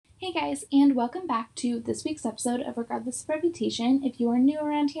Hey guys, and welcome back to this week's episode of Regardless of Reputation. If you are new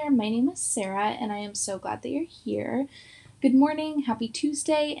around here, my name is Sarah, and I am so glad that you're here. Good morning, happy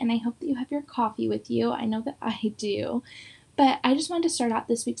Tuesday, and I hope that you have your coffee with you. I know that I do. But I just wanted to start out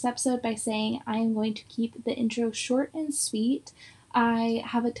this week's episode by saying I am going to keep the intro short and sweet. I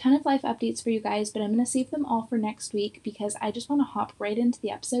have a ton of life updates for you guys, but I'm going to save them all for next week because I just want to hop right into the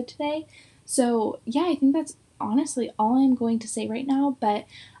episode today. So, yeah, I think that's honestly all I'm going to say right now, but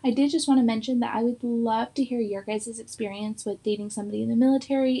I did just want to mention that I would love to hear your guys' experience with dating somebody in the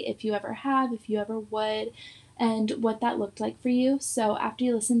military, if you ever have, if you ever would, and what that looked like for you. So after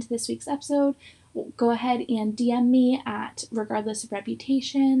you listen to this week's episode, go ahead and DM me at Regardless of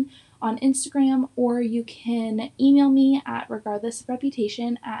Reputation on Instagram, or you can email me at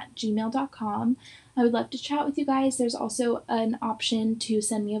regardlessofreputation@gmail.com. I would love to chat with you guys. There's also an option to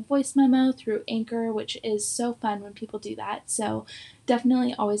send me a voice memo through Anchor, which is so fun when people do that. So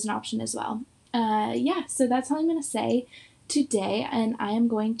definitely always an option as well. So that's all I'm going to say today, and I am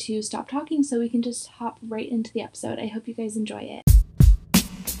going to stop talking so we can just hop right into the episode. I hope you guys enjoy it.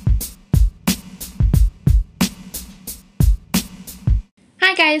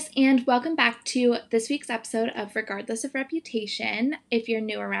 Hi guys, and welcome back to this week's episode of Regardless of Reputation. If you're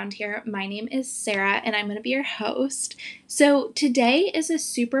new around here, my name is Sarah, and I'm going to be your host. So today is a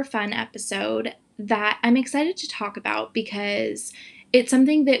super fun episode that I'm excited to talk about because it's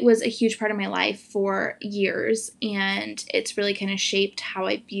something that was a huge part of my life for years, and it's really kind of shaped how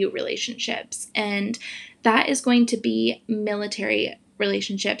I view relationships. And that is going to be military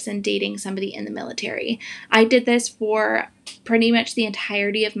relationships and dating somebody in the military. I did this for pretty much the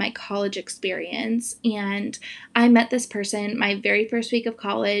entirety of my college experience, and I met this person my very first week of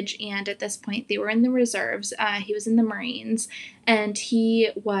college, and at this point they were in the reserves. He was in the Marines, and he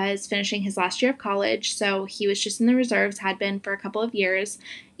was finishing his last year of college, so he was just in the reserves, had been for a couple of years,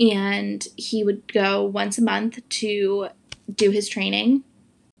 and he would go once a month to do his training.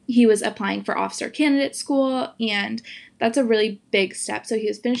 He was applying for officer candidate school, and that's a really big step. So he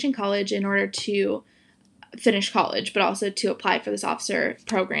was finishing college in order to finish college, but also to apply for this officer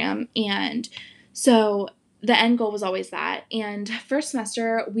program. And so the end goal was always that. And first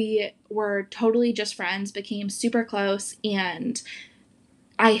semester, we were totally just friends, became super close, and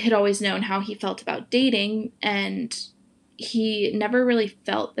I had always known how he felt about dating, and he never really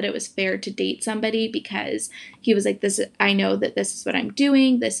felt that it was fair to date somebody because he was like, I know that this is what I'm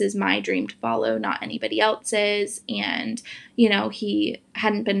doing. This is my dream to follow, not anybody else's. And, he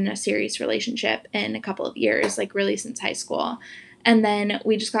hadn't been in a serious relationship in a couple of years, like really since high school. And then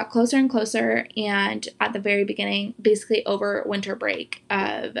we just got closer and closer. And at the very beginning, basically over winter break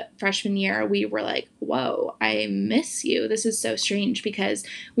of freshman year, we were like, whoa, I miss you. This is so strange because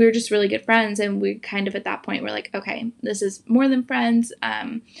we were just really good friends. And we kind of at that point were like, okay, this is more than friends.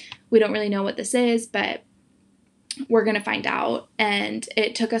 We don't really know what this is, but we're going to find out. And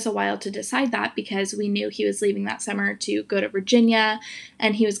it took us a while to decide that because we knew he was leaving that summer to go to Virginia,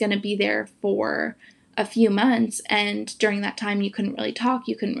 and he was going to be there for a few months, and during that time you couldn't really talk,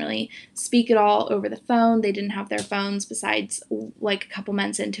 you couldn't really speak at all over the phone. They didn't have their phones besides like a couple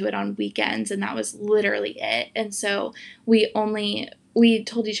months into it on weekends, and that was literally it. And so we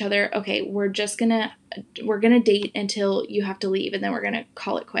told each other, okay, we're gonna date until you have to leave, and then we're gonna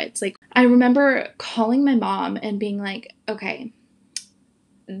call it quits. Like, I remember calling my mom and being like, okay,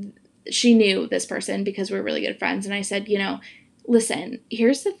 she knew this person because we're really good friends, and I said, listen,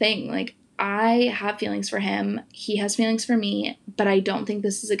 here's the thing, like, I have feelings for him, he has feelings for me, but I don't think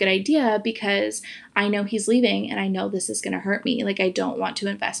this is a good idea because I know he's leaving and I know this is going to hurt me. Like, I don't want to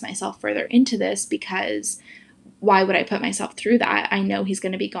invest myself further into this because why would I put myself through that? I know he's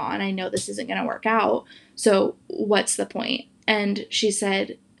going to be gone. I know this isn't going to work out. So what's the point? And she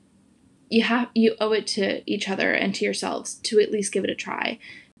said, you owe it to each other and to yourselves to at least give it a try.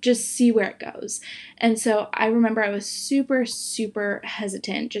 Just see where it goes. And so I remember I was super, super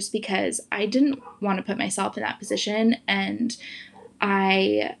hesitant just because I didn't want to put myself in that position, and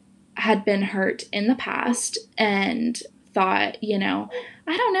I had been hurt in the past and thought, I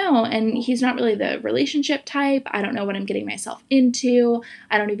don't know. And he's not really the relationship type. I don't know what I'm getting myself into.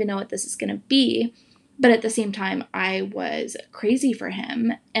 I don't even know what this is going to be. But at the same time, I was crazy for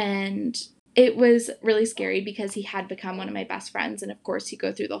him, and it was really scary because he had become one of my best friends. And of course, you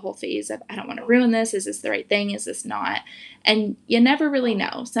go through the whole phase of, I don't want to ruin this. Is this the right thing? Is this not? And you never really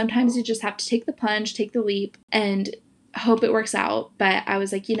know. Sometimes you just have to take the plunge, take the leap, and hope it works out. But I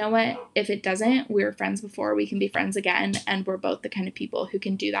was like, you know what? If it doesn't, we were friends before, we can be friends again. And we're both the kind of people who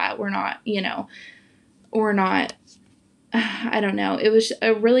can do that. We're not, I don't know. It was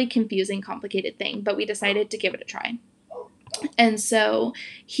a really confusing, complicated thing, but we decided to give it a try. And so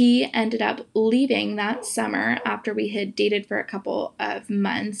he ended up leaving that summer after we had dated for a couple of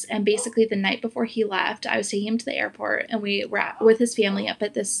months. And basically, the night before he left, I was taking him to the airport, and we were with his family up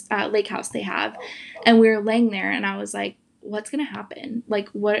at this lake house they have. And we were laying there, and I was like, what's going to happen? Like,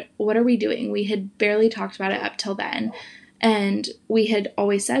 what are we doing? We had barely talked about it up till then. And we had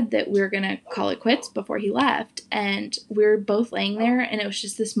always said that we were going to call it quits before he left. And we were both laying there, and it was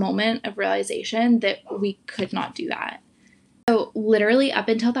just this moment of realization that we could not do that. So literally up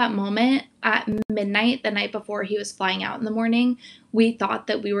until that moment at midnight, the night before he was flying out in the morning, we thought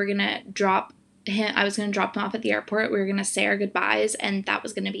that we were going to drop him. I was going to drop him off at the airport. We were going to say our goodbyes, and that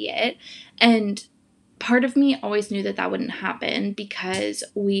was going to be it. And part of me always knew that that wouldn't happen because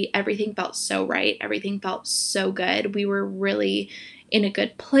everything felt so right. Everything felt so good. We were really in a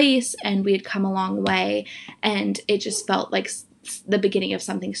good place, and we had come a long way, and it just felt like the beginning of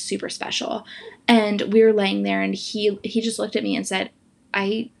something super special. And we were laying there, and he just looked at me and said,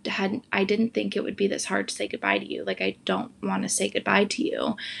 I didn't think it would be this hard to say goodbye to you. Like, I don't want to say goodbye to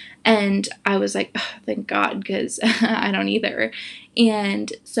you. And I was like, oh, thank God, because I don't either.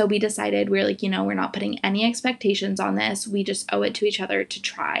 And so we decided, we're like, we're not putting any expectations on this. We just owe it to each other to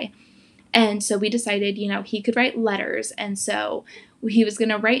try. And so we decided, he could write letters. And so he was going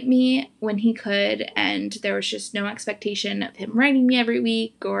to write me when he could. And there was just no expectation of him writing me every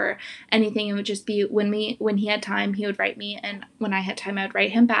week or anything. It would just be when he had time, he would write me. And when I had time, I would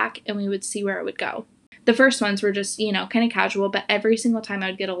write him back, and we would see where it would go. The first ones were just, kind of casual, but every single time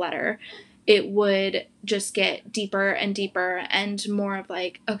I would get a letter, it would just get deeper and deeper and more of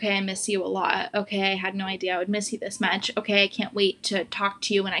like, okay, I miss you a lot. Okay, I had no idea I would miss you this much. Okay, I can't wait to talk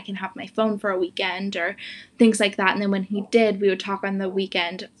to you when I can have my phone for a weekend, or things like that. And then when he did, we would talk on the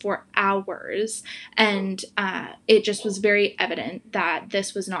weekend for hours. And it just was very evident that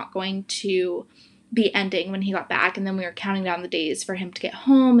this was not going to be ending when he got back. And then we were counting down the days for him to get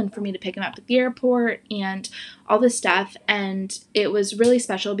home and for me to pick him up at the airport and all this stuff. And it was really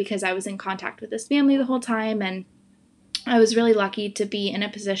special because I was in contact with his family the whole time, and I was really lucky to be in a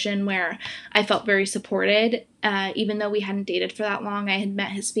position where I felt very supported. Even though we hadn't dated for that long, I had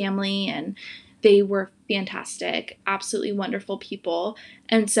met his family, and they were fantastic, absolutely wonderful people.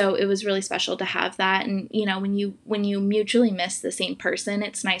 And so it was really special to have that. And, when you mutually miss the same person,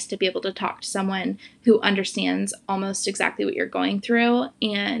 it's nice to be able to talk to someone who understands almost exactly what you're going through.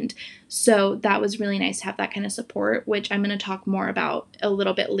 And so that was really nice to have that kind of support, which I'm going to talk more about a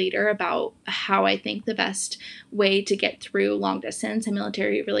little bit later, about how I think the best way to get through long distance and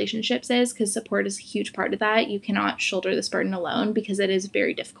military relationships is, because support is a huge part of that. You cannot shoulder this burden alone because it is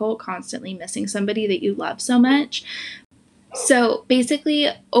very difficult constantly missing somebody that you love so much. So basically,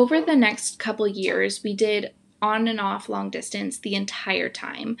 over the next couple years, we did on and off long distance the entire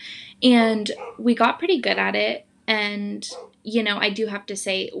time, and we got pretty good at it. And I do have to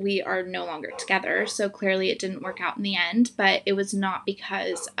say, we are no longer together, so clearly it didn't work out in the end, but it was not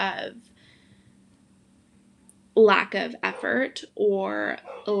because of lack of effort or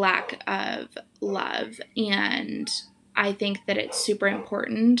lack of love. And I think that it's super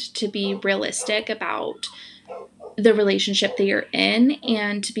important to be realistic about the relationship that you're in,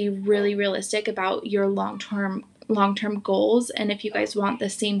 and to be really realistic about your long-term goals, and if you guys want the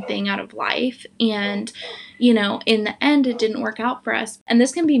same thing out of life. And in the end, it didn't work out for us. And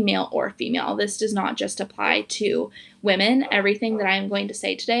this can be male or female. This does not just apply to women. Everything that I'm going to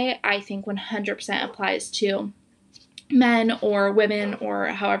say today, I think 100% applies to men or women, or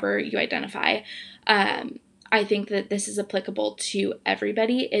however you identify. I think that this is applicable to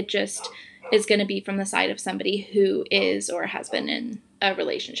everybody. It just is going to be from the side of somebody who is or has been in a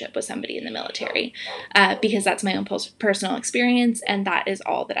relationship with somebody in the military, because that's my own personal experience, and that is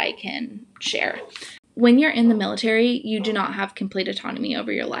all that I can share. When you're in the military, you do not have complete autonomy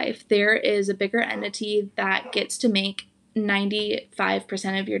over your life. There is a bigger entity that gets to make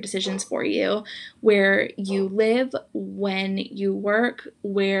 95% of your decisions for you, where you live, when you work,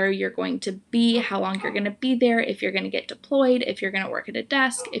 where you're going to be, how long you're going to be there, if you're going to get deployed, if you're going to work at a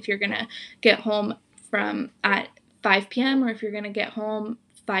desk, if you're going to get home at 5 p.m. or if you're going to get home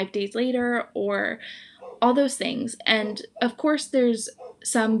 5 days later, or all those things. And of course, there's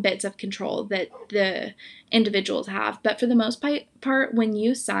some bits of control that the individuals have, but for the most part, when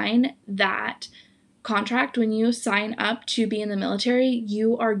you sign that contract, when you sign up to be in the military,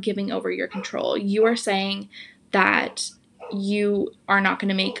 you are giving over your control. You are saying that you are not going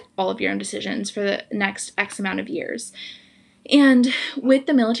to make all of your own decisions for the next X amount of years. And with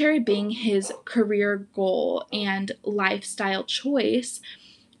the military being his career goal and lifestyle choice,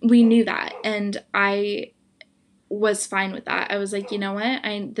 we knew that. And I was fine with that. I was like, you know what?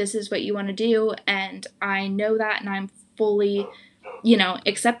 This is what you want to do, and I know that, and I'm fully,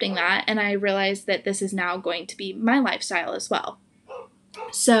 accepting that. And I realized that this is now going to be my lifestyle as well.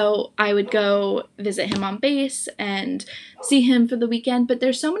 So I would go visit him on base and see him for the weekend. But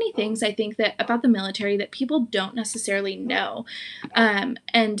there's so many things I think that about the military that people don't necessarily know.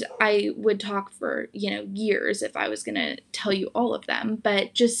 And I would talk for, years if I was going to tell you all of them.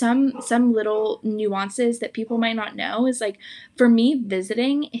 But just some little nuances that people might not know is like, for me,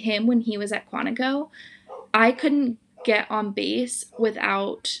 visiting him when he was at Quantico, I couldn't get on base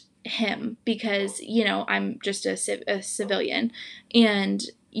without him because, I'm just a civilian, and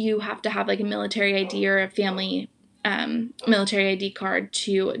you have to have like a military ID or a family military ID card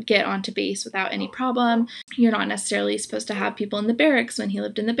to get onto base without any problem. You're not necessarily supposed to have people in the barracks when he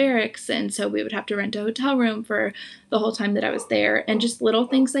lived in the barracks, and so we would have to rent a hotel room for the whole time that I was there, and just little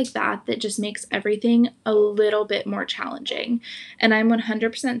things like that just makes everything a little bit more challenging. And I'm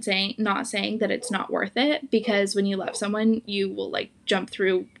 100% not saying that it's not worth it, because when you love someone, you will like jump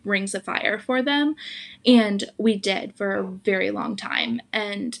through rings of fire for them, and we did for a very long time,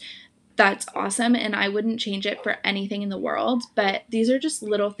 and that's awesome, and I wouldn't change it for anything in the world. But these are just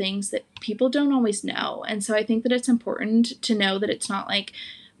little things that people don't always know. And so I think that it's important to know that it's not like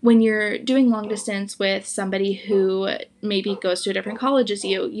when you're doing long distance with somebody who maybe goes to a different college as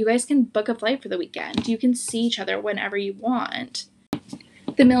you guys can book a flight for the weekend. You can see each other whenever you want.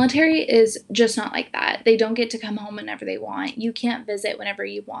 The military is just not like that. They don't get to come home whenever they want. You can't visit whenever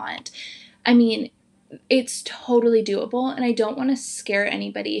you want. I mean, it's totally doable, and I don't want to scare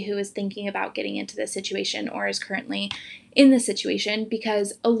anybody who is thinking about getting into this situation or is currently in this situation,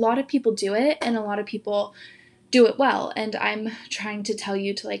 because a lot of people do it and a lot of people do it well, and I'm trying to tell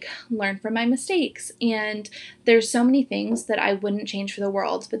you to like learn from my mistakes. And there's so many things that I wouldn't change for the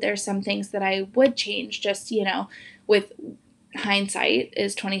world, but there's some things that I would change, just, with hindsight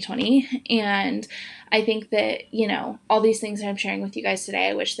is 2020. And I think that, all these things that I'm sharing with you guys today,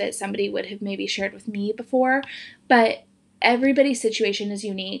 I wish that somebody would have maybe shared with me before, but everybody's situation is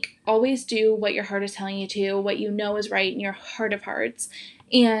unique. Always do what your heart is telling you to, what you know is right in your heart of hearts.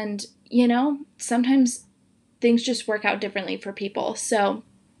 And, sometimes things just work out differently for people. So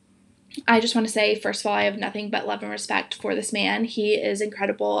I just want to say, first of all, I have nothing but love and respect for this man. He is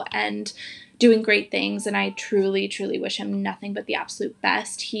incredible and doing great things, and I truly, truly wish him nothing but the absolute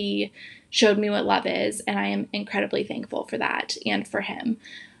best. He showed me what love is, and I am incredibly thankful for that and for him.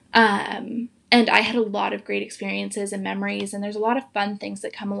 And I had a lot of great experiences and memories, and there's a lot of fun things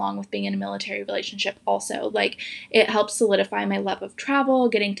that come along with being in a military relationship also. Like, it helps solidify my love of travel,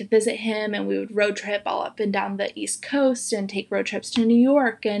 getting to visit him, and we would road trip all up and down the East Coast and take road trips to New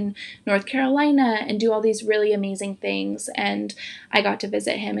York and North Carolina and do all these really amazing things. And I got to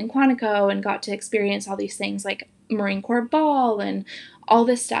visit him in Quantico and got to experience all these things like Marine Corps Ball and all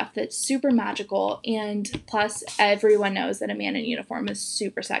this stuff that's super magical. And plus, everyone knows that a man in uniform is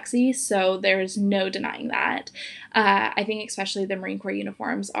super sexy, so there's no denying that. I think especially the Marine Corps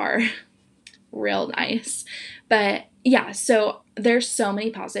uniforms are real nice. But yeah, so there's so many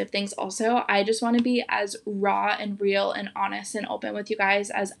positive things also. I just want to be as raw and real and honest and open with you guys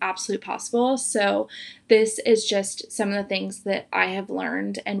as absolutely possible. So this is just some of the things that I have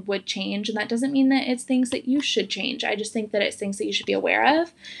learned and would change. And that doesn't mean that it's things that you should change. I just think that it's things that you should be aware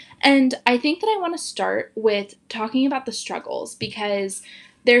of. And I think that I want to start with talking about the struggles, because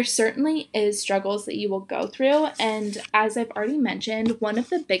there certainly is struggles that you will go through. And as I've already mentioned, one of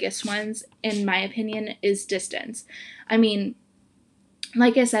the biggest ones, in my opinion, is distance. I mean,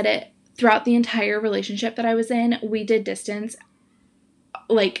 like I said, it throughout the entire relationship that I was in, we did distance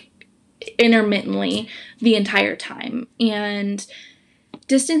like intermittently the entire time. And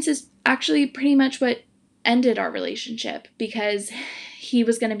distance is actually pretty much what ended our relationship, because he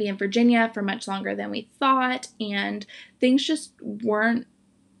was going to be in Virginia for much longer than we thought, and things just weren't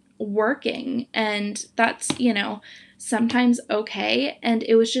working. And that's, sometimes okay. And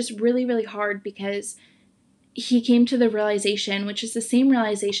it was just really, really hard, because he came to the realization, which is the same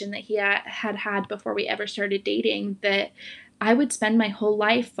realization that he had before we ever started dating, that I would spend my whole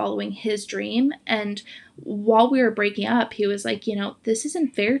life following his dream. And while we were breaking up, he was like, this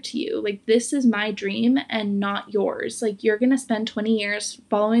isn't fair to you. Like, this is my dream and not yours. Like, you're going to spend 20 years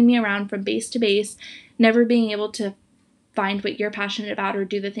following me around from base to base, never being able to find what you're passionate about or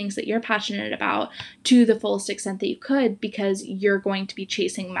do the things that you're passionate about to the fullest extent that you could, because you're going to be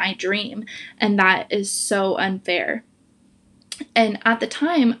chasing my dream. And that is so unfair. And at the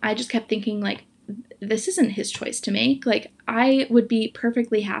time, I just kept thinking, like, this isn't his choice to make. Like, I would be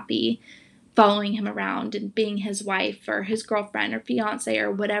perfectly happy following him around and being his wife or his girlfriend or fiance or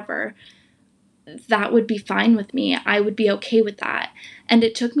whatever. that would be fine with me. I would be okay with that. And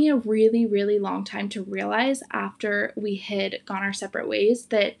it took me a really, really long time to realize after we had gone our separate ways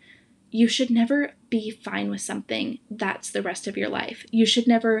that you should never be fine with something that's the rest of your life. You should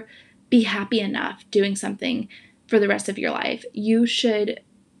never be happy enough doing something for the rest of your life. You should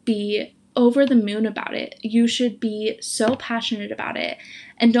be over the moon about it. You should be so passionate about it.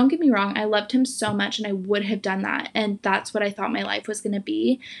 And don't get me wrong, I loved him so much and I would have done that. And that's what I thought my life was going to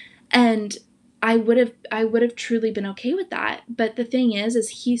be. And I would have truly been okay with that. But the thing is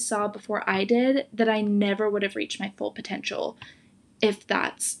he saw before I did that I never would have reached my full potential if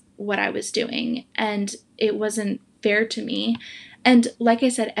that's what I was doing. And it wasn't fair to me. And like I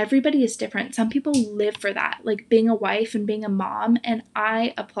said, everybody is different. Some people live for that, like being a wife and being a mom. And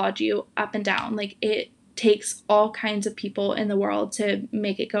I applaud you up and down. Like, it takes all kinds of people in the world to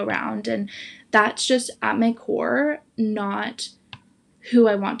make it go round. And that's just at my core, not who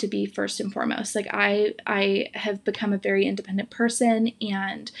I want to be first and foremost. Like, I have become a very independent person.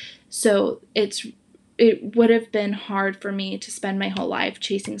 And so it would have been hard for me to spend my whole life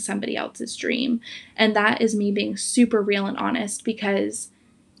chasing somebody else's dream. And that is me being super real and honest because,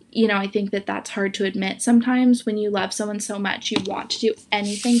 I think that that's hard to admit sometimes. When you love someone so much, you want to do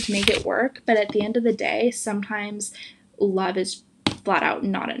anything to make it work. But at the end of the day, sometimes love is flat out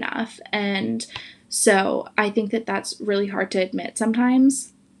not enough. And so I think that that's really hard to admit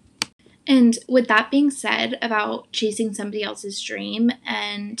sometimes. And with that being said about chasing somebody else's dream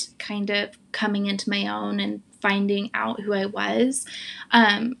and kind of coming into my own and finding out who I was,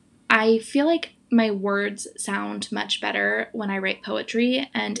 I feel like my words sound much better when I write poetry.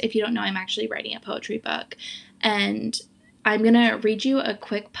 And if you don't know, I'm actually writing a poetry book. And I'm going to read you a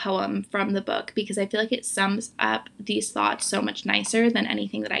quick poem from the book because I feel like it sums up these thoughts so much nicer than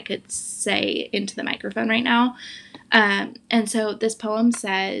anything that I could say into the microphone right now. And so this poem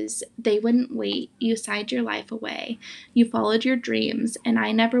says, "They wouldn't wait. You sighed your life away. You followed your dreams, and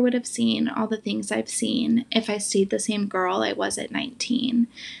I never would have seen all the things I've seen if I stayed the same girl I was at 19.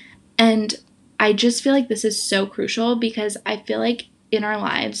 And I just feel like this is so crucial because I feel like in our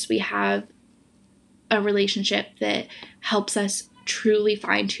lives we have a relationship that helps us truly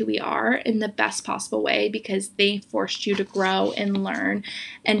find who we are in the best possible way because they forced you to grow and learn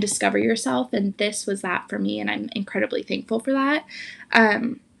and discover yourself. And this was that for me, and I'm incredibly thankful for that.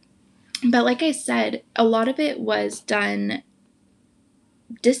 But like I said, a lot of it was done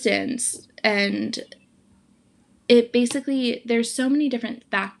distance, and it basically, there's so many different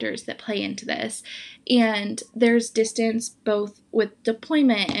factors that play into this. And there's distance both with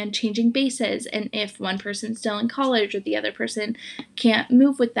deployment and changing bases, and if one person's still in college or the other person can't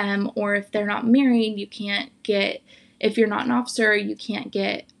move with them, or if they're not married, you can't get, if you're not an officer, you can't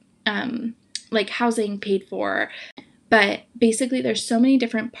get like housing paid for. But basically there's so many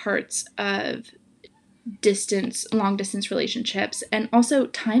different parts of long distance relationships, and also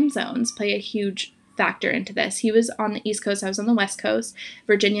time zones play a huge factor into this. He was on the East Coast, I was on the West Coast.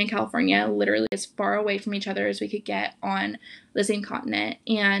 Virginia and California, literally as far away from each other as we could get on the same continent.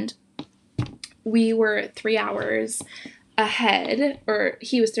 And we were 3 hours ahead, or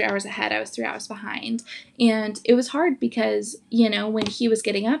he was 3 hours ahead, I was 3 hours behind. And it was hard because, when he was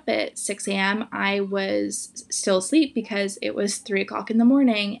getting up at 6 a.m., I was still asleep because it was 3 o'clock in the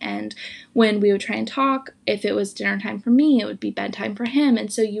morning. And when we would try and talk, if it was dinner time for me, it would be bedtime for him.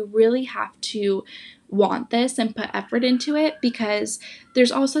 And so you really have to want this and put effort into it, because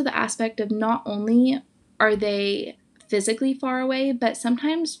there's also the aspect of not only are they physically far away, but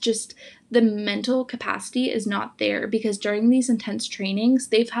sometimes just the mental capacity is not there, because during these intense trainings,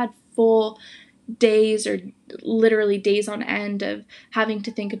 they've had full days or literally days on end of having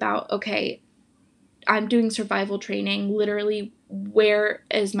to think about, okay, I'm doing survival training. Literally, where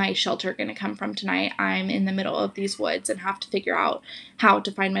is my shelter going to come from tonight? I'm in the middle of these woods and have to figure out how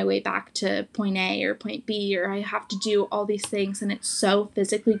to find my way back to point A or point B, or I have to do all these things, and it's so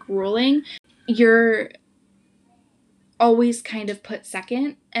physically grueling. You're always kind of put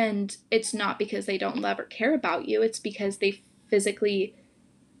second, and it's not because they don't love or care about you, it's because they physically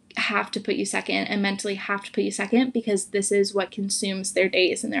have to put you second and mentally have to put you second, because this is what consumes their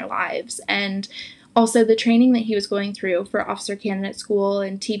days and their lives. And also the training that he was going through for officer candidate school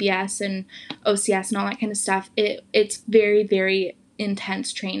and TBS and OCS and all that kind of stuff, it's very, very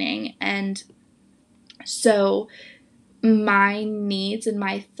intense training. And so my needs and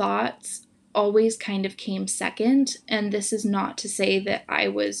my thoughts always kind of came second. And this is not to say that I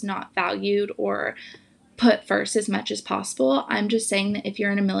was not valued or put first as much as possible. I'm just saying that if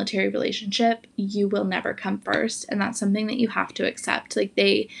you're in a military relationship, you will never come first. And that's something that you have to accept. Like,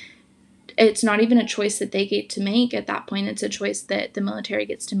 they it's not even a choice that they get to make at that point. It's a choice that the military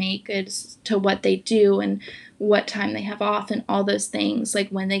gets to make as to what they do and what time they have off and all those things, like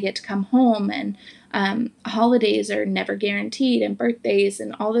when they get to come home, and holidays are never guaranteed, and birthdays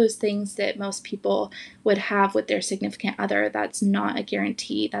and all those things that most people would have with their significant other. That's not a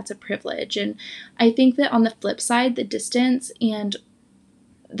guarantee. That's a privilege. And I think that on the flip side, the distance and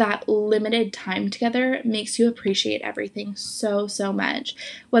that limited time together makes you appreciate everything so, so much.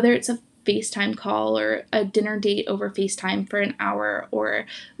 Whether it's a FaceTime call or a dinner date over FaceTime for an hour, or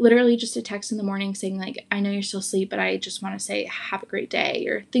literally just a text in the morning saying, like, I know you're still asleep, but I just want to say have a great day,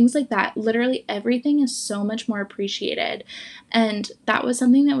 or things like that. Literally everything is so much more appreciated. And that was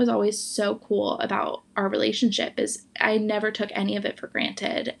something that was always so cool about our relationship, is I never took any of it for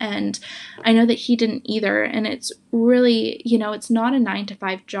granted. And I know that he didn't either. And it's really, it's not a 9 to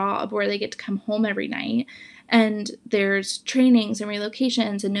 5 job where they get to come home every night. And there's trainings and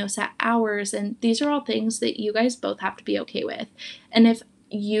relocations and no set hours. And these are all things that you guys both have to be okay with. And if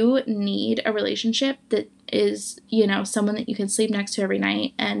you need a relationship that is, someone that you can sleep next to every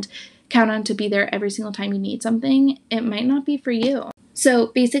night and count on to be there every single time you need something, it might not be for you. So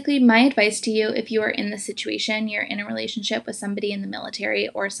basically, my advice to you, if you are in this situation, you're in a relationship with somebody in the military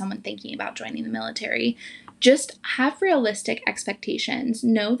or someone thinking about joining the military, just have realistic expectations.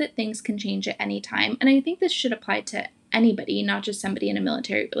 Know that things can change at any time. And I think this should apply to anybody, not just somebody in a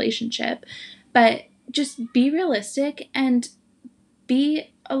military relationship. But just be realistic and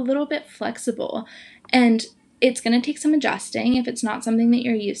be a little bit flexible. And it's going to take some adjusting if it's not something that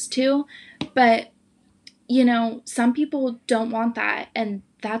you're used to. But, some people don't want that. And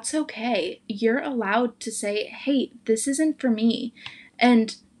that's okay. You're allowed to say, hey, this isn't for me.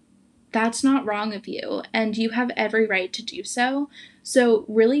 And that's not wrong of you, and you have every right to do so. So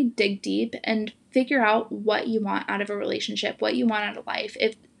really dig deep and figure out what you want out of a relationship, what you want out of life.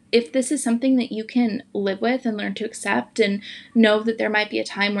 If this is something that you can live with and learn to accept, and know that there might be a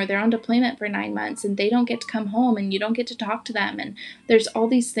time where they're on deployment for 9 months and they don't get to come home and you don't get to talk to them, and there's all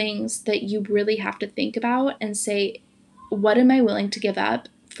these things that you really have to think about and say, what am I willing to give up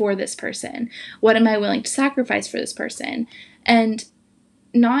for this person? What am I willing to sacrifice for this person? And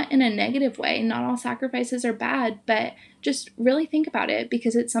not in a negative way. Not all sacrifices are bad, but just really think about it,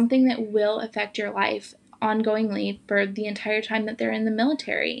 because it's something that will affect your life ongoingly for the entire time that they're in the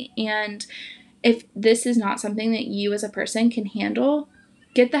military. And if this is not something that you as a person can handle,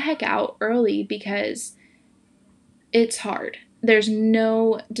 get the heck out early, because it's hard. There's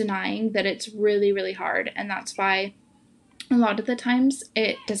no denying that it's really, really hard. And that's why a lot of the times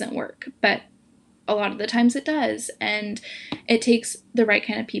it doesn't work. But a lot of the times it does, and it takes the right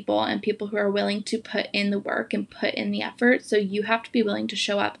kind of people and people who are willing to put in the work and put in the effort. So you have to be willing to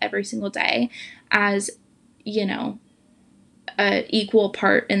show up every single day as, a equal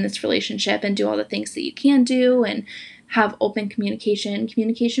part in this relationship, and do all the things that you can do, and have open communication.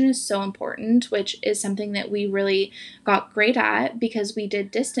 Communication is so important, which is something that we really got great at because we did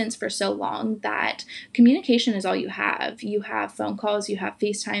distance for so long, that communication is all you have. You have phone calls, you have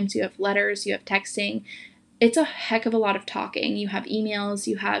FaceTimes, you have letters, you have texting. It's a heck of a lot of talking. You have emails,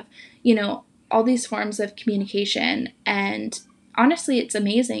 you have, all these forms of communication. And honestly, it's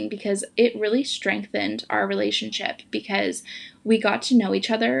amazing because it really strengthened our relationship, because we got to know each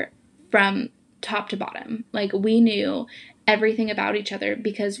other from top to bottom. Like, we knew everything about each other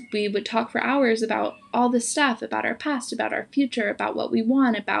because we would talk for hours about all this stuff, about our past, about our future, about what we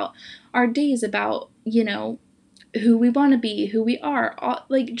want, about our days, about, who we want to be, who we are, all,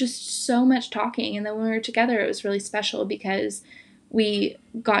 like, just so much talking. And then when we were together, it was really special because we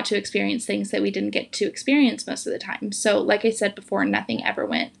got to experience things that we didn't get to experience most of the time. So like I said before, nothing ever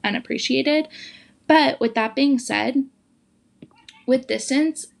went unappreciated. But with that being said, with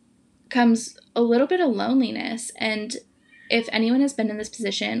distance comes a little bit of loneliness. And if anyone has been in this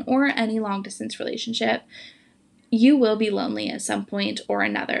position or any long distance relationship, you will be lonely at some point or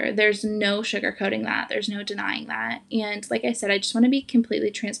another. There's no sugarcoating that. There's no denying that. And like I said, I just want to be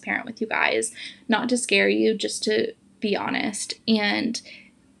completely transparent with you guys, not to scare you, just to be honest. And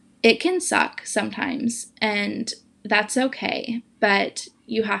it can suck sometimes, and that's okay, but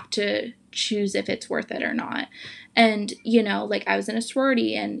you have to choose if it's worth it or not. And, like, I was in a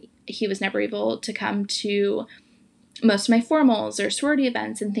sorority and he was never able to come to most of my formals or sorority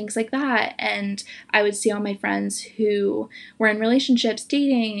events and things like that. And I would see all my friends who were in relationships,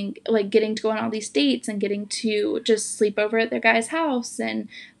 dating, like getting to go on all these dates and getting to just sleep over at their guy's house and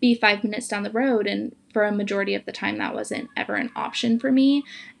be 5 minutes down the road. And for a majority of the time, that wasn't ever an option for me.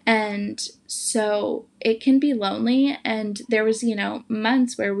 And so it can be lonely. And there was,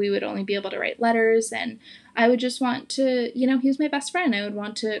 months where we would only be able to write letters, and I would just want to, he was my best friend. I would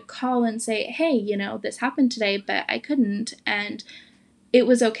want to call and say, hey, this happened today, but I couldn't. And it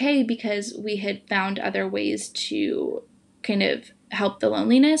was okay because we had found other ways to kind of help the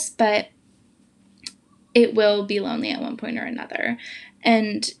loneliness, but it will be lonely at one point or another.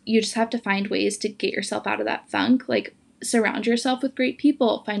 And you just have to find ways to get yourself out of that funk. Like, surround yourself with great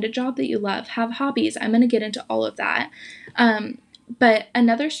people, find a job that you love, have hobbies. I'm going to get into all of that. But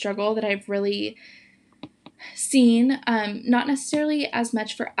another struggle that I've really seen, not necessarily as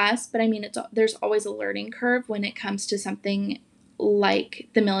much for us, but I mean, there's always a learning curve when it comes to something like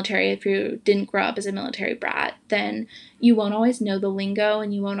the military. If you didn't grow up as a military brat, then you won't always know the lingo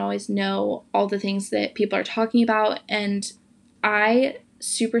and you won't always know all the things that people are talking about. And I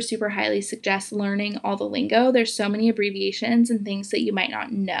super, super highly suggest learning all the lingo. There's so many abbreviations and things that you might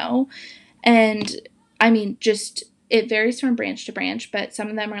not know. And I mean, just it varies from branch to branch, but some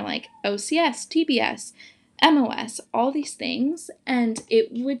of them are like OCS, TBS, MOS, all these things, and it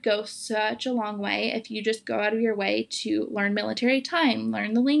would go such a long way if you just go out of your way to learn military time,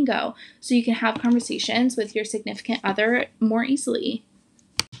 learn the lingo, so you can have conversations with your significant other more easily.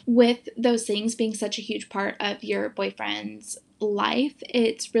 With those things being such a huge part of your boyfriend's life,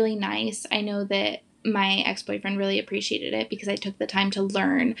 it's really nice. I know that my ex-boyfriend really appreciated it because I took the time to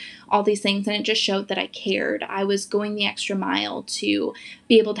learn all these things, and it just showed that I cared. I was going the extra mile to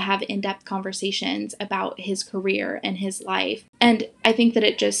be able to have in-depth conversations about his career and his life. And I think that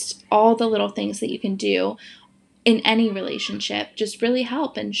it just, all the little things that you can do in any relationship just really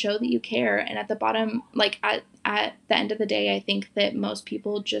help and show that you care. And at the bottom, like at the end of the day, I think that most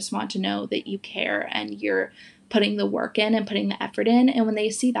people just want to know that you care and you're putting the work in and putting the effort in. And when they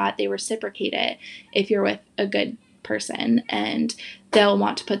see that, they reciprocate it if you're with a good person, and they'll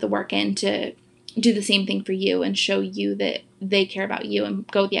want to put the work in to do the same thing for you and show you that they care about you and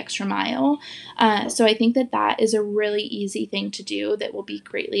go the extra mile. So I think that that is a really easy thing to do that will be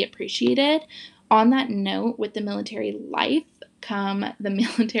greatly appreciated. On that note, with the military life come the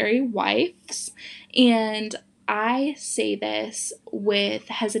military wives. And I say this with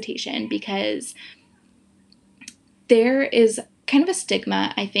hesitation because there is kind of a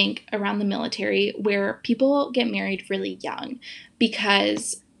stigma, I think, around the military where people get married really young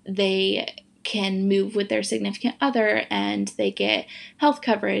because they can move with their significant other and they get health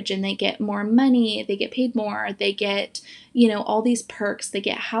coverage and they get more money, they get paid more, they get, all these perks, they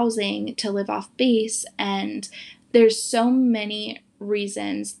get housing to live off base. And there's so many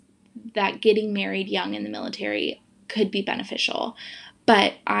reasons that getting married young in the military could be beneficial.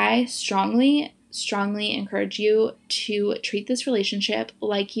 But I strongly encourage you to treat this relationship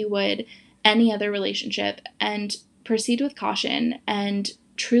like you would any other relationship and proceed with caution and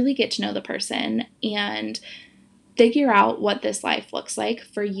truly get to know the person and figure out what this life looks like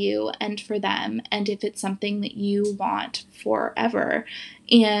for you and for them, and if it's something that you want forever.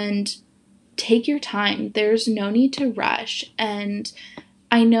 And take your time. There's no need to rush. And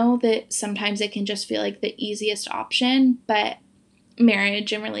I know that sometimes it can just feel like the easiest option, but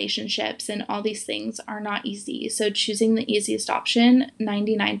marriage and relationships and all these things are not easy. So choosing the easiest option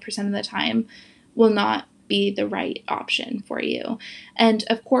 99% of the time will not be the right option for you. And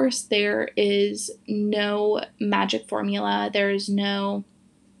of course, there is no magic formula. There is no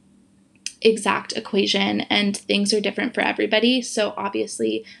exact equation, and things are different for everybody. So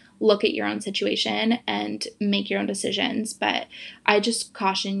obviously, look at your own situation and make your own decisions. But I just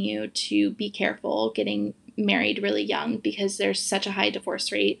caution you to be careful getting married really young because there's such a high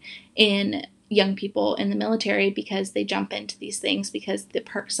divorce rate in young people in the military because they jump into these things because the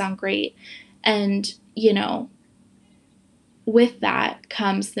perks sound great. And, with that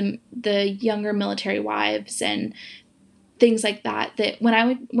comes the younger military wives and things like that when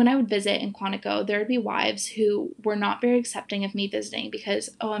I would visit in Quantico, there would be wives who were not very accepting of me visiting because,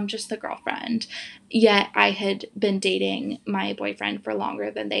 I'm just the girlfriend. Yet I had been dating my boyfriend for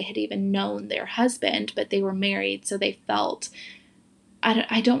longer than they had even known their husband, but they were married, so they felt,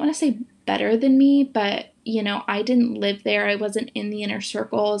 I don't want to say better than me, but, I didn't live there. I wasn't in the inner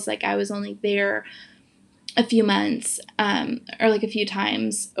circles. Like, I was only there a few months, or like a few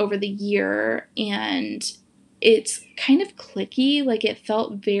times over the year, and it's kind of cliquey. Like, it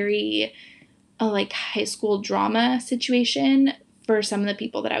felt very like high school drama situation for some of the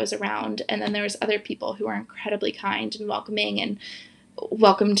people that I was around. And then there was other people who were incredibly kind and welcoming and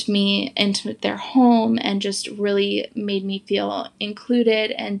welcomed me into their home and just really made me feel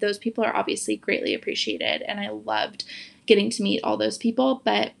included. And those people are obviously greatly appreciated. And I loved getting to meet all those people,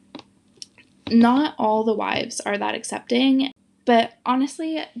 but not all the wives are that accepting. But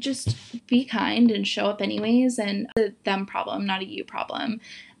honestly, just be kind and show up anyways, and it's a them problem, not a you problem.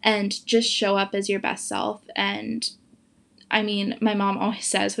 and just show up as your best self. And I mean, my mom always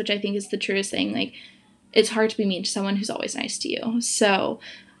says, which I think is the truest thing, like, it's hard to be mean to someone who's always nice to you. So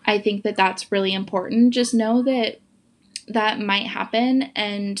I think that that's really important. Just know that that might happen,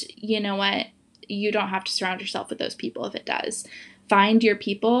 and you know what? You don't have to surround yourself with those people if it does. Find your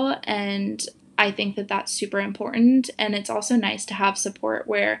people, and I think that that's super important. And it's also nice to have support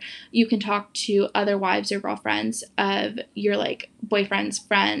where you can talk to other wives or girlfriends of your like boyfriend's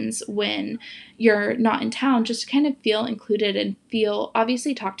friends when you're not in town, just to kind of feel included and feel,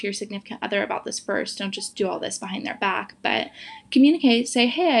 obviously talk to your significant other about this first. Don't just do all this behind their back, but communicate, say,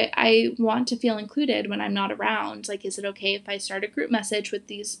 hey, I want to feel included when I'm not around. Like, is it okay if I start a group message with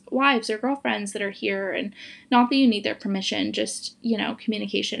these wives or girlfriends that are here? And not that you need their permission, just,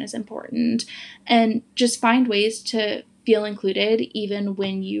 communication is important. And just find ways to feel included even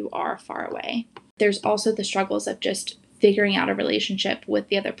when you are far away. There's also the struggles of just figuring out a relationship with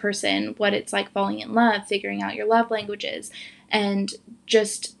the other person, what it's like falling in love, figuring out your love languages, and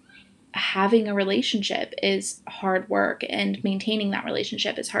just having a relationship is hard work, and maintaining that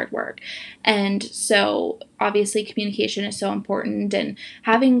relationship is hard work. And so obviously communication is so important, and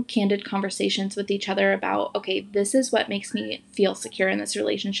having candid conversations with each other about, okay, this is what makes me feel secure in this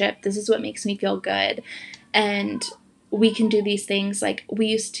relationship. This is what makes me feel good. And we can do these things. Like, we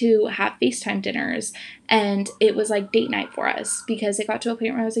used to have FaceTime dinners, and it was like date night for us, because it got to a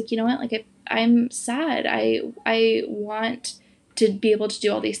point where I was like, you know what, like, if I'm sad, I want to be able to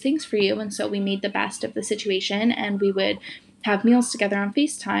do all these things for you. And so we made the best of the situation, and we would have meals together on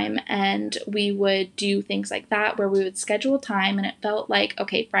FaceTime, and we would do things like that where we would schedule time, and it felt like,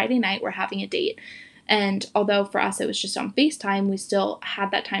 okay, Friday night we're having a date. And although for us it was just on FaceTime, we still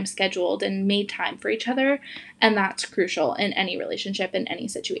had that time scheduled and made time for each other. And that's crucial in any relationship, in any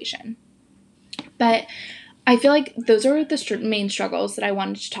situation. But I feel like those are the main struggles that I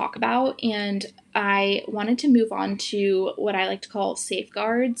wanted to talk about. And I wanted to move on to what I like to call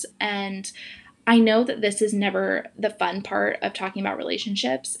safeguards. And I know that this is never the fun part of talking about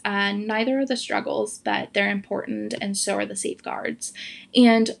relationships. Neither are the struggles, but they're important, and so are the safeguards.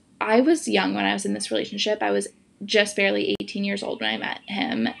 And I was young when I was in this relationship. I was just barely 18 years old when I met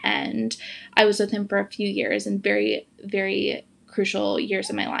him, and I was with him for a few years, and very, very crucial years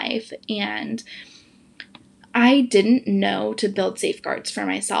of my life. And I didn't know to build safeguards for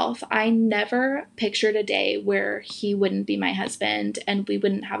myself. I never pictured a day where he wouldn't be my husband and we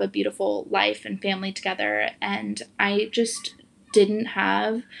wouldn't have a beautiful life and family together. And I just didn't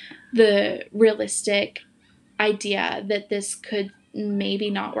have the realistic idea that this could maybe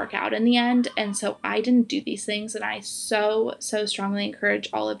not work out in the end. And so I didn't do these things. And I so strongly encourage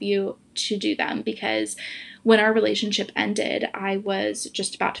all of you to do them, because when our relationship ended, I was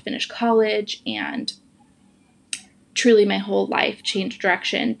just about to finish college, and truly my whole life changed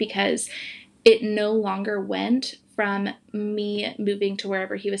direction, because it no longer went from me moving to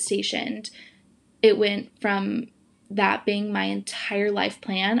wherever he was stationed. It went from that being my entire life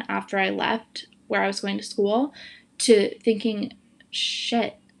plan after I left where I was going to school, to thinking,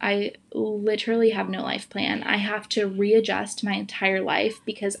 shit, I literally have no life plan. I have to readjust my entire life,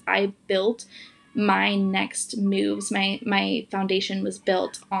 because I built my next moves. My foundation was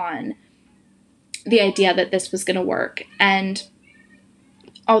built on the idea that this was going to work. And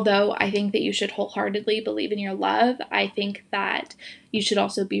although I think that you should wholeheartedly believe in your love, I think that you should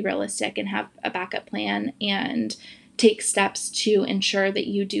also be realistic and have a backup plan and take steps to ensure that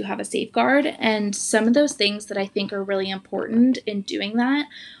you do have a safeguard. And some of those things that I think are really important in doing that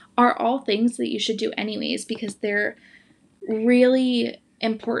are all things that you should do anyways, because they're really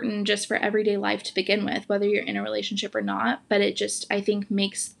important just for everyday life to begin with, whether you're in a relationship or not. But it just, I think,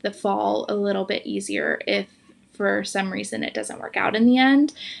 makes the fall a little bit easier if for some reason it doesn't work out in the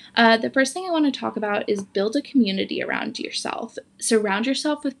end. The first thing I want to talk about is build a community around yourself. Surround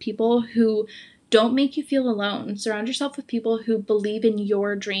yourself with people who don't make you feel alone. Surround yourself with people who believe in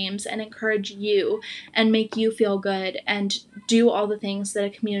your dreams and encourage you and make you feel good, and do all the things that a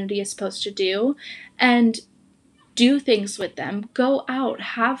community is supposed to do. And do things with them. Go out,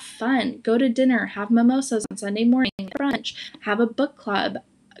 have fun, go to dinner, have mimosas on Sunday morning, brunch, have a book club,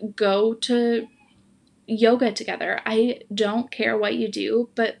 go to yoga together. I don't care what you do,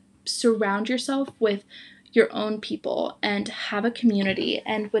 but surround yourself with your own people and have a community.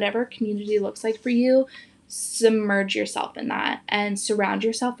 And whatever community looks like for you, submerge yourself in that and surround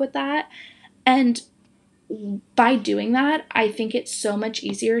yourself with that. And by doing that, I think it's so much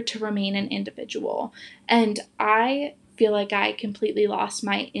easier to remain an individual. And I feel like I completely lost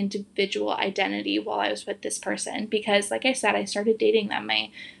my individual identity while I was with this person, because, like I said, I started dating them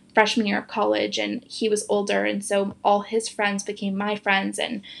my freshman year of college, and he was older, and so all his friends became my friends,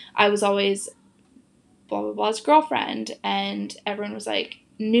 and I was always blah blah blah's girlfriend, and everyone was like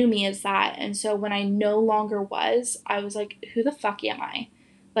knew me as that. And so when I no longer was, I was like, who the fuck am I?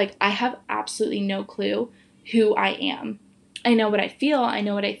 Like, I have absolutely no clue who I am. I know what I feel, I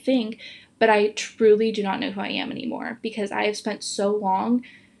know what I think, but I truly do not know who I am anymore, because I have spent so long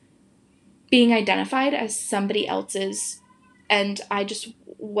being identified as somebody else's, and I just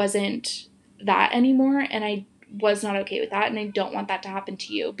wasn't that anymore, and I was not okay with that, and I don't want that to happen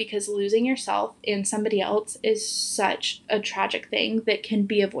to you, because losing yourself in somebody else is such a tragic thing that can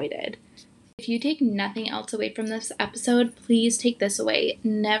be avoided. If you take nothing else away from this episode, please take this away.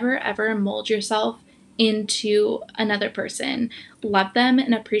 Never ever mold yourself into another person. Love them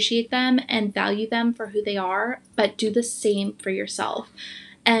and appreciate them and value them for who they are, but do the same for yourself.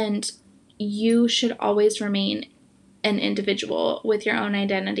 And you should always remain an individual with your own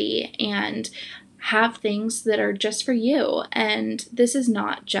identity and have things that are just for you. And this is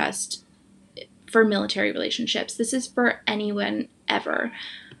not just for military relationships. This is for anyone ever.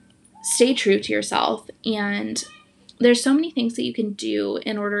 Stay true to yourself, and there's so many things that you can do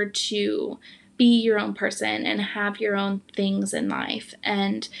in order to be your own person and have your own things in life.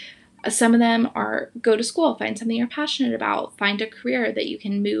 And some of them are go to school, find something you're passionate about, find a career that you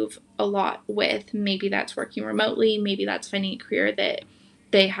can move a lot with. Maybe that's working remotely, maybe that's finding a career that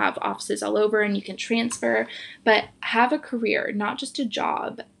they have offices all over and you can transfer, but have a career, not just a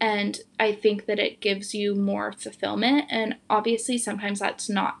job. And I think that it gives you more fulfillment. And obviously, sometimes that's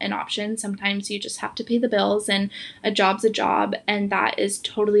not an option. Sometimes you just have to pay the bills, and a job's a job, and that is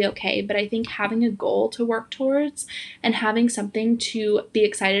totally okay. But I think having a goal to work towards and having something to be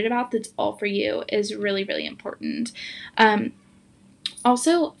excited about that's all for you is really, really important.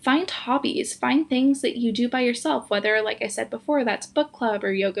 Also, find hobbies, find things that you do by yourself, whether, like I said before, that's book club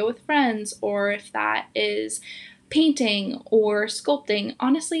or yoga with friends, or if that is painting or sculpting.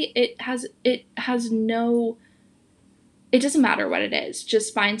 Honestly, it doesn't matter what it is.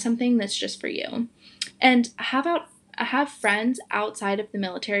 Just find something that's just for you. And have friends outside of the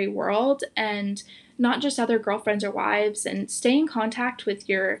military world, and not just other girlfriends or wives, and stay in contact with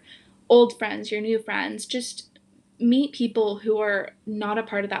your old friends, your new friends. Just meet people who are not a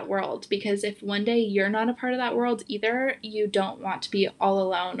part of that world, because if one day you're not a part of that world either, you don't want to be all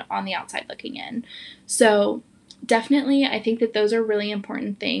alone on the outside looking in. So definitely, I think that those are really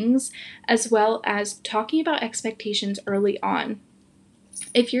important things, as well as talking about expectations early on.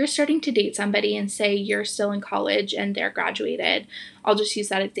 If you're starting to date somebody and say you're still in college and they're graduated, I'll just use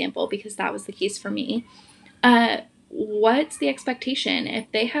that example because that was the case for me. What's the expectation? If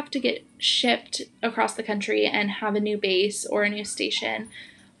they have to get shipped across the country and have a new base or a new station,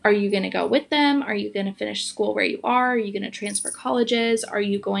 are you going to go with them? Are you going to finish school where you are? Are you going to transfer colleges? Are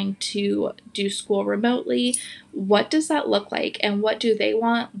you going to do school remotely? What does that look like? And what do they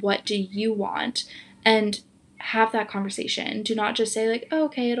want? What do you want? And have that conversation. Do not just say like, oh,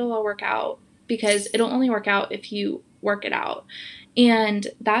 okay, it'll all work out, because it'll only work out if you work it out. And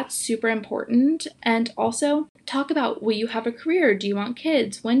that's super important. And also talk about, will you have a career? Do you want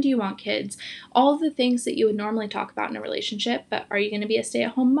kids? When do you want kids? All the things that you would normally talk about in a relationship. But are you going to be a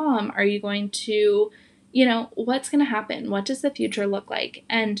stay-at-home mom? Are you going to, what's going to happen? What does the future look like?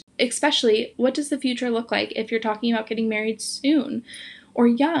 And especially, what does the future look like if you're talking about getting married soon or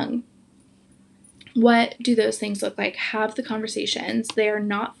young? What do those things look like? Have the conversations. They are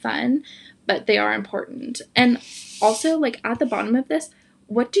not fun, but they are important. And also, like, at the bottom of this,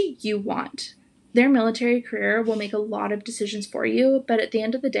 what do you want? Their military career will make a lot of decisions for you, but at the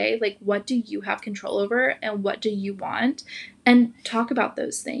end of the day, like, what do you have control over and what do you want? And talk about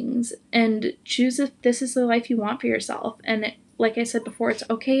those things and choose if this is the life you want for yourself. And like I said before, it's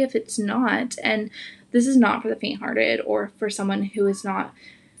okay if it's not. And this is not for the faint-hearted or for someone who is not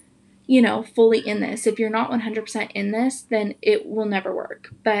fully in this. If you're not 100% in this, then it will never work.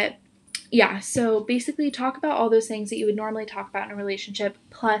 But yeah, so basically talk about all those things that you would normally talk about in a relationship,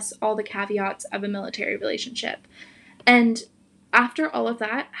 plus all the caveats of a military relationship. And after all of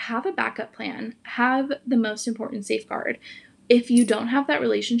that, have a backup plan. Have the most important safeguard. If you don't have that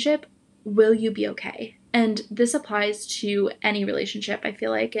relationship, will you be okay? And this applies to any relationship, I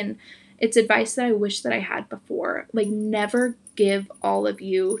feel like, and it's advice that I wish that I had before. Like, never give all of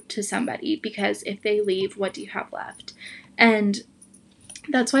you to somebody, because if they leave, what do you have left? And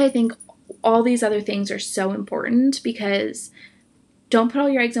that's why I think all these other things are so important, because don't put all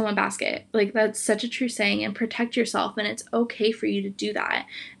your eggs in one basket. Like, that's such a true saying, and protect yourself. And it's okay for you to do that.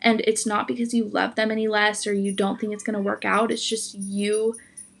 And it's not because you love them any less or you don't think it's going to work out. It's just you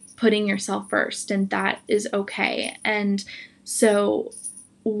putting yourself first, and that is okay. And so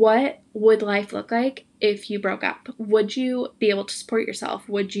what would life look like if you broke up? Would you be able to support yourself?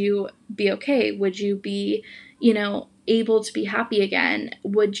 Would you be okay? Would you be, able to be happy again?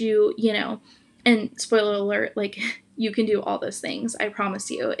 Would you, and spoiler alert, like you can do all those things, I promise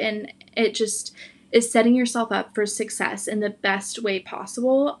you. And it just is setting yourself up for success in the best way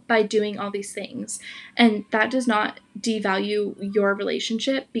possible by doing all these things. And that does not devalue your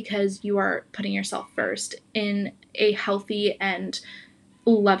relationship because you are putting yourself first in a healthy and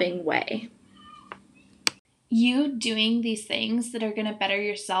loving way. You doing these things that are going to better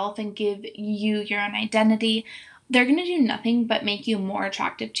yourself and give you your own identity, they're going to do nothing but make you more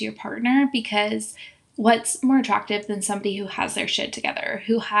attractive to your partner, because what's more attractive than somebody who has their shit together,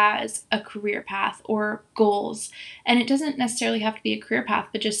 who has a career path or goals? And it doesn't necessarily have to be a career path,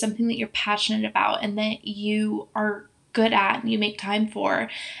 but just something that you're passionate about and that you are good at and you make time for.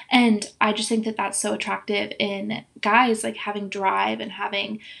 And I just think that that's so attractive in guys, like having drive and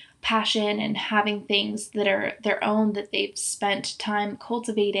having passion and having things that are their own that they've spent time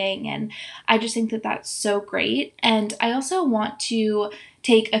cultivating. And I just think that that's so great. And I also want to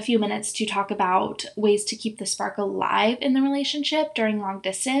take a few minutes to talk about ways to keep the spark alive in the relationship during long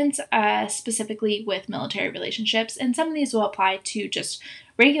distance, specifically with military relationships. And some of these will apply to just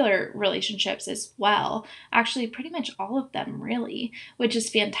regular relationships as well. Actually, pretty much all of them, really, which is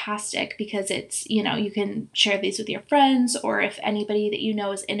fantastic because it's, you can share these with your friends, or if anybody that you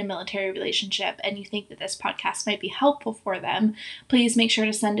know is in a military relationship and you think that this podcast might be helpful for them, please make sure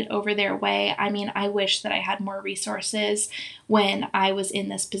to send it over their way. I mean, I wish that I had more resources when I was in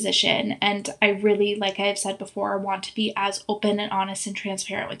this position. And I really, like I've said before, want to be as open and honest and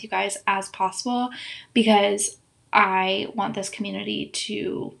transparent with you guys as possible, because I want this community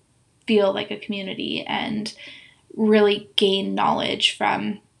to feel like a community and really gain knowledge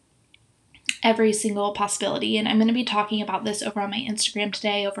from every single possibility. And I'm going to be talking about this over on my Instagram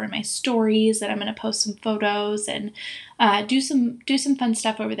today, over in my stories, and I'm going to post some photos and do some fun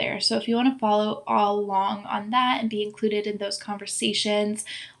stuff over there. So if you want to follow all along on that and be included in those conversations,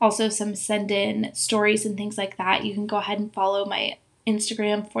 also some send in stories and things like that, you can go ahead and follow my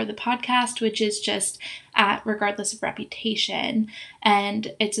Instagram for the podcast, which is just at Regardless of Reputation,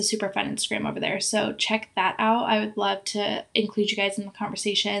 and it's a super fun Instagram over there, so check that out. I would love to include you guys in the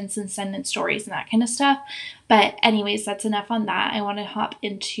conversations and send in stories and that kind of stuff. But anyways, that's enough on that. I want to hop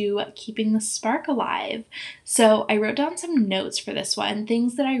into keeping the spark alive. So I wrote down some notes for this one,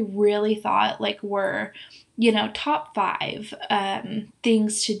 things that I really thought like were top 5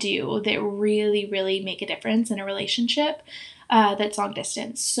 things to do that really, really make a difference in a relationship that's long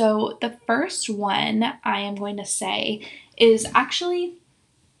distance. So the first one I am going to say is actually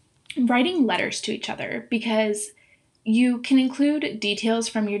writing letters to each other, because you can include details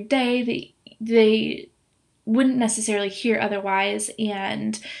from your day that they wouldn't necessarily hear otherwise,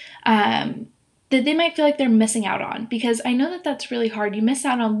 and that they might feel like they're missing out on, because I know that that's really hard. You miss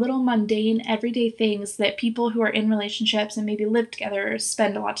out on little mundane everyday things that people who are in relationships and maybe live together or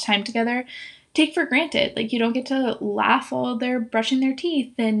spend a lot of time together take for granted. Like, you don't get to laugh while they're brushing their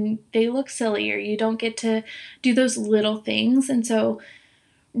teeth and they look silly, or you don't get to do those little things. And so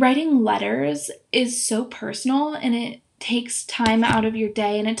writing letters is so personal, and it takes time out of your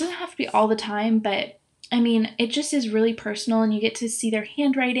day, and it doesn't have to be all the time, but I mean, it just is really personal, and you get to see their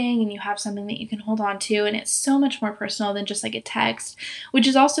handwriting and you have something that you can hold on to, and it's so much more personal than just like a text, which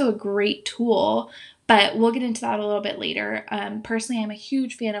is also a great tool. But we'll get into that a little bit later. Personally, I'm a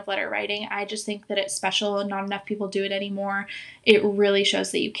huge fan of letter writing. I just think that it's special and not enough people do it anymore. It really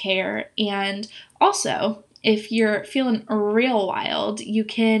shows that you care. And also, if you're feeling real wild, you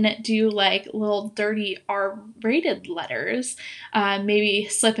can do like little dirty R-rated letters, maybe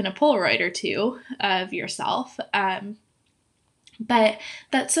slip in a Polaroid or two of yourself. But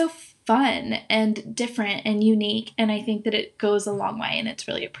that's so fun and different and unique, and I think that it goes a long way and it's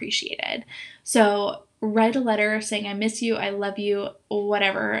really appreciated. So write a letter saying I miss you, I love you,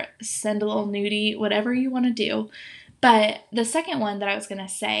 whatever, send a little nudie, whatever you want to do. But the second one that I was going to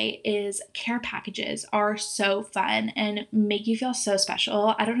say is care packages are so fun and make you feel so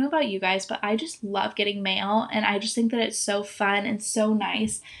special. I don't know about you guys, but I just love getting mail, and I just think that it's so fun and so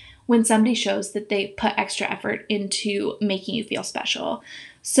nice when somebody shows that they put extra effort into making you feel special.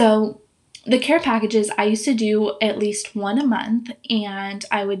 So the care packages, I used to do at least one a month, and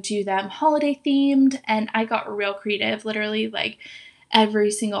I would do them holiday themed, and I got real creative, literally like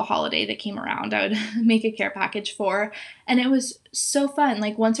every single holiday that came around, I would make a care package for, and it was so fun,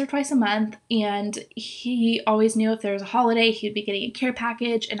 like once or twice a month, and he always knew if there was a holiday, he'd be getting a care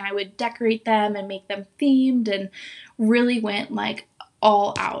package, and I would decorate them and make them themed, and really went like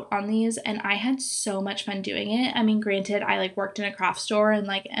all out on these, and I had so much fun doing it. I mean, granted, I like worked in a craft store and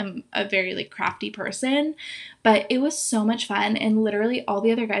like am a very like crafty person, but it was so much fun. And literally all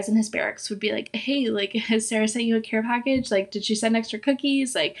the other guys in his barracks would be like, hey, like, has Sarah sent you a care package? Like, did she send extra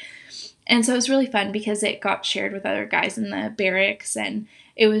cookies? Like, and so it was really fun because it got shared with other guys in the barracks, and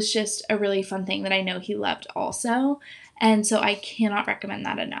it was just a really fun thing that I know he loved also. And so I cannot recommend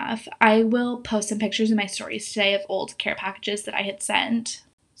that enough. I will post some pictures in my stories today of old care packages that I had sent.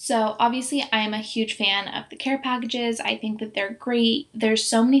 So obviously I'm a huge fan of the care packages. I think that they're great. There's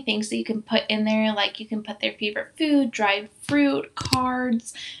so many things that you can put in there. Like you can put their favorite food, dried fruit,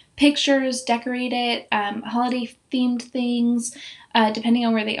 cards, pictures, decorate it, holiday themed things, depending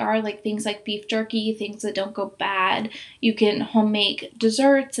on where they are, like things like beef jerky, things that don't go bad. You can home make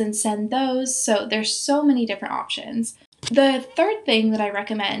desserts and send those. So there's so many different options. The third thing that I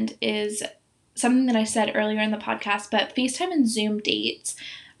recommend is something that I said earlier in the podcast, but FaceTime and Zoom dates.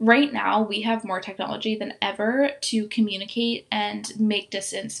 Right now, we have more technology than ever to communicate and make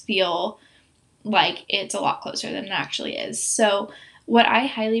distance feel like it's a lot closer than it actually is. So what I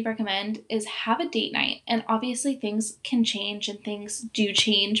highly recommend is have a date night. And obviously things can change and things do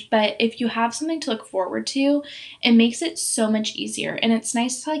change, but if you have something to look forward to, it makes it so much easier. And it's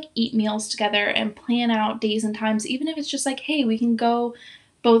nice to like eat meals together and plan out days and times, even if it's just like, hey, we can go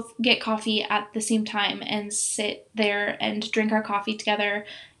both get coffee at the same time and sit there and drink our coffee together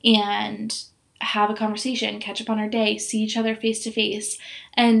and have a conversation, catch up on our day, see each other face to face.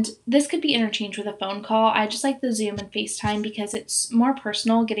 And this could be interchanged with a phone call. I just like the Zoom and FaceTime because it's more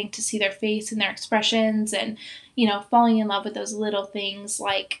personal, getting to see their face and their expressions and, you know, falling in love with those little things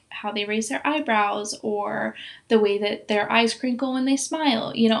like how they raise their eyebrows or the way that their eyes crinkle when they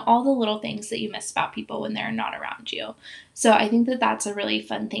smile, you know, all the little things that you miss about people when they're not around you. So I think that that's a really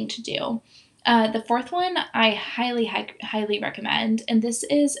fun thing to do. The fourth one I highly recommend, and this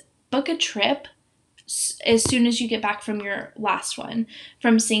is book a trip as soon as you get back from your last one,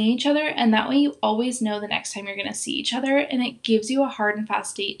 from seeing each other, and that way you always know the next time you're going to see each other, and it gives you a hard and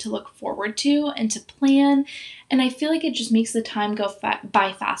fast date to look forward to and to plan, and I feel like it just makes the time go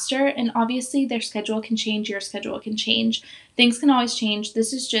by faster. And obviously their schedule can change, your schedule can change, things can always change.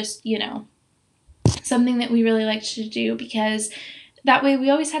 This is just, you know, something that we really like to do because that way we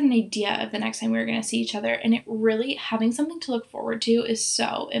always had an idea of the next time we were going to see each other, and it really, having something to look forward to is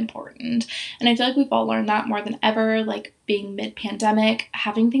so important. And I feel like we've all learned that more than ever, like being mid-pandemic,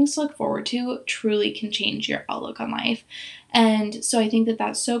 having things to look forward to truly can change your outlook on life. And so I think that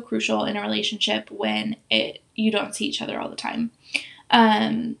that's so crucial in a relationship when you don't see each other all the time.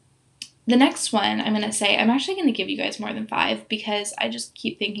 The next one I'm going to say, I'm actually going to give you guys more than 5 because I just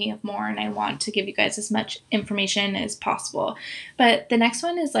keep thinking of more and I want to give you guys as much information as possible. But the next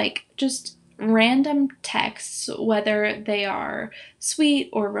one is like just random texts, whether they are sweet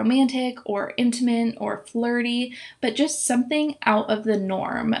or romantic or intimate or flirty, but just something out of the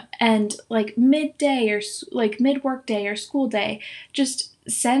norm. And like midday or like mid-work day or school day, just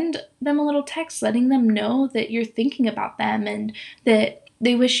send them a little text letting them know that you're thinking about them and that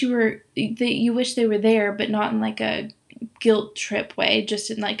you wish they were there, but not in like a guilt trip way,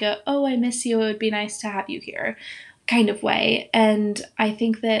 just in like a, oh, I miss you, it would be nice to have you here kind of way. And I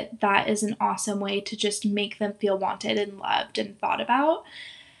think that that is an awesome way to just make them feel wanted and loved and thought about.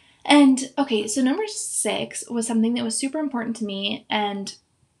 And okay, so number 6 was something that was super important to me, and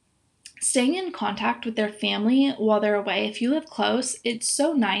staying in contact with their family while they're away. If you live close, it's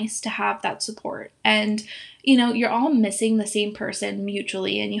so nice to have that support. And, you know, you're all missing the same person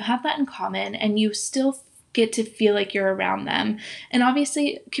mutually, and you have that in common, and you still get to feel like you're around them. And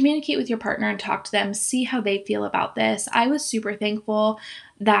obviously, communicate with your partner and talk to them, see how they feel about this. I was super thankful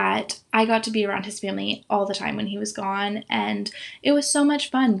that I got to be around his family all the time when he was gone, and it was so much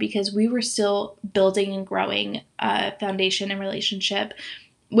fun because we were still building and growing a foundation and relationship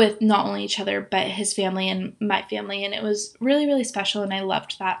with not only each other, but his family and my family. And it was really, really special. And I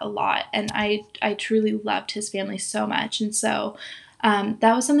loved that a lot. And I truly loved his family so much. And so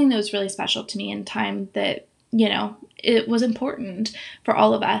that was something that was really special to me in time that, you know, it was important for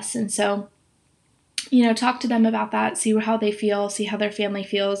all of us. And so, you know, talk to them about that, see how they feel, see how their family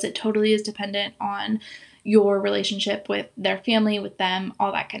feels. It totally is dependent on your relationship with their family, with them,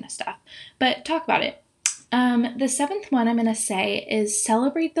 all that kind of stuff. But talk about it. The 7th one I'm going to say is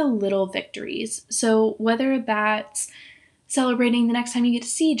celebrate the little victories. So whether that's celebrating the next time you get to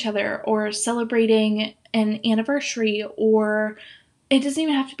see each other or celebrating an anniversary, or it doesn't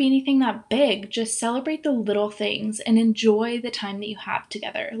even have to be anything that big, just celebrate the little things and enjoy the time that you have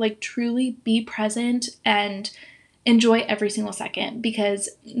together. Like truly be present and enjoy every single second, because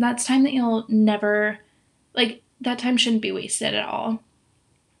that's time that you'll never, like, that time shouldn't be wasted at all.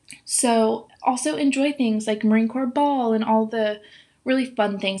 So also enjoy things like Marine Corps Ball and all the really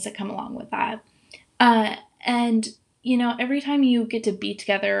fun things that come along with that. And every time you get to be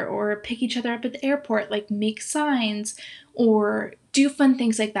together or pick each other up at the airport, like make signs or do fun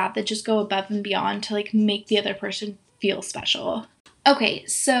things like that that just go above and beyond to like make the other person feel special. Okay,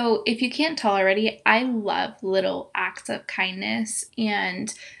 so if you can't tell already, I love little acts of kindness,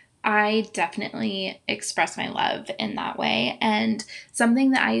 and I definitely express my love in that way. And something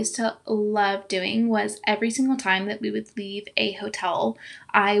that I used to love doing was every single time that we would leave a hotel,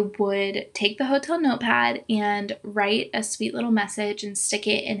 I would take the hotel notepad and write a sweet little message and stick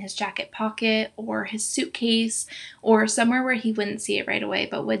it in his jacket pocket or his suitcase or somewhere where he wouldn't see it right away,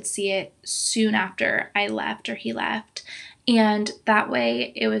 but would see it soon after I left or he left. And that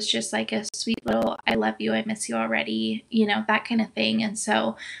way it was just like a sweet little, I love you, I miss you already, that kind of thing. And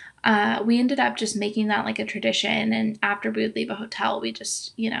so we ended up just making that like a tradition. And after we would leave a hotel, we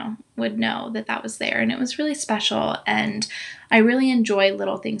just, would know that that was there. And it was really special. And I really enjoy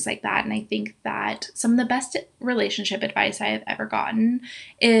little things like that. And I think that some of the best relationship advice I have ever gotten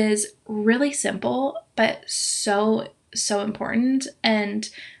is really simple, but so, so important. And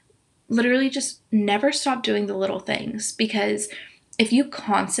literally just never stop doing the little things, because if you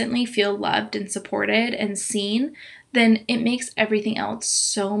constantly feel loved and supported and seen, then it makes everything else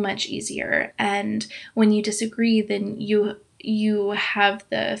so much easier. And when you disagree, then you have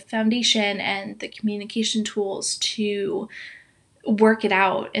the foundation and the communication tools to work it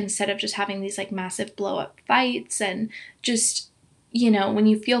out instead of just having these like massive blow up fights. And just when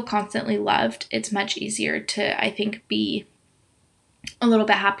you feel constantly loved, it's much easier to, I think, be a little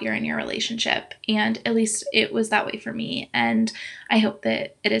bit happier in your relationship. And at least it was that way for me. And I hope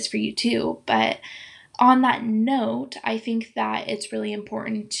that it is for you too. But on that note, I think that it's really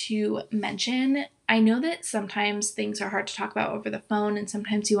important to mention, I know that sometimes things are hard to talk about over the phone, and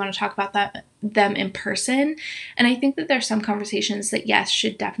sometimes you want to talk about them in person. And I think that there's some conversations that, yes,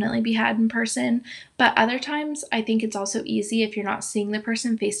 should definitely be had in person. But other times, I think it's also easy if you're not seeing the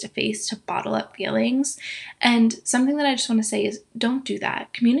person face to face to bottle up feelings. And something that I just want to say is don't do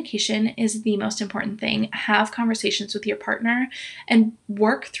that. Communication is the most important thing. Have conversations with your partner and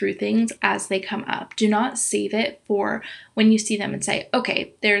work through things as they come up. Do not save it for when you see them and say,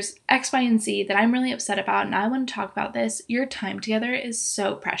 okay, there's X, Y, and Z that I'm really upset about and I want to talk about this. Your time together is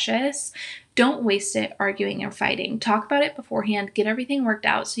so precious. Don't waste it arguing or fighting. Talk about it beforehand. Get everything worked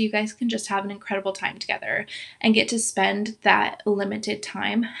out so you guys can just have an incredible time together and get to spend that limited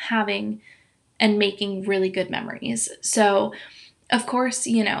time having and making really good memories. So, of course,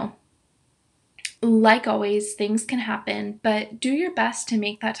 like always, things can happen, but do your best to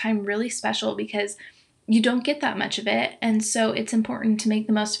make that time really special, because you don't get that much of it. And so it's important to make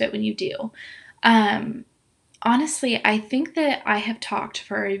the most of it when you do. Um, Honestly, I think that I have talked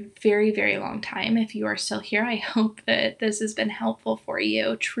for a very, very long time. If you are still here, I hope that this has been helpful for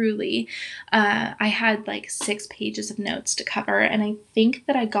you, truly. I had like 6 pages of notes to cover, and I think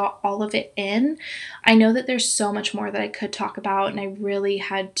that I got all of it in. I know that there's so much more that I could talk about, and I really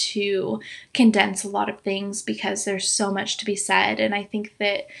had to condense a lot of things because there's so much to be said. And I think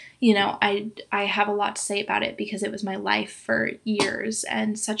that, I have a lot to say about it because it was my life for years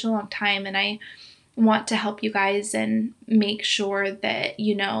and such a long time. And I want to help you guys and make sure that,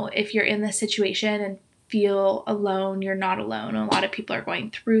 if you're in this situation and feel alone, you're not alone. A lot of people are going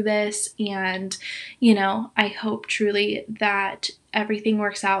through this. And, I hope truly that everything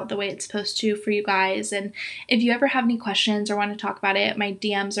works out the way it's supposed to for you guys. And if you ever have any questions or want to talk about it, my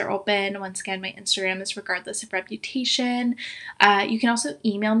DMs are open. Once again, my Instagram is regardless of reputation. You can also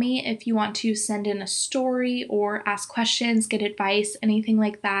email me if you want to send in a story or ask questions, get advice, anything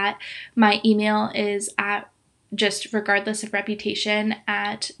like that. My email is at just regardless of reputation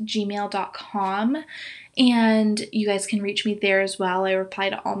at gmail.com. And you guys can reach me there as well. I reply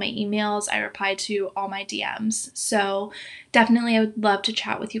to all my emails. I reply to all my DMs. So definitely I would love to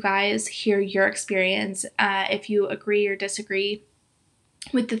chat with you guys, hear your experience. If you agree or disagree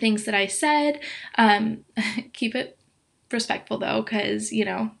with the things that I said, keep it respectful though, because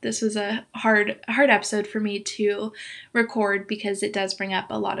this was a hard episode for me to record because it does bring up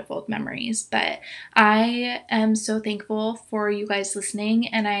a lot of old memories. But I am so thankful for you guys listening,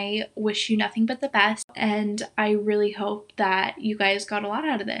 and I wish you nothing but the best, and I really hope that you guys got a lot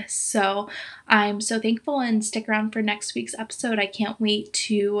out of this. So I'm so thankful, and stick around for next week's episode. I can't wait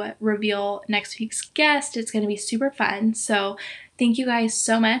to reveal next week's guest. It's going to be super fun. So thank you guys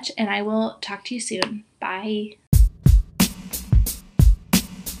so much, and I will talk to you soon. Bye.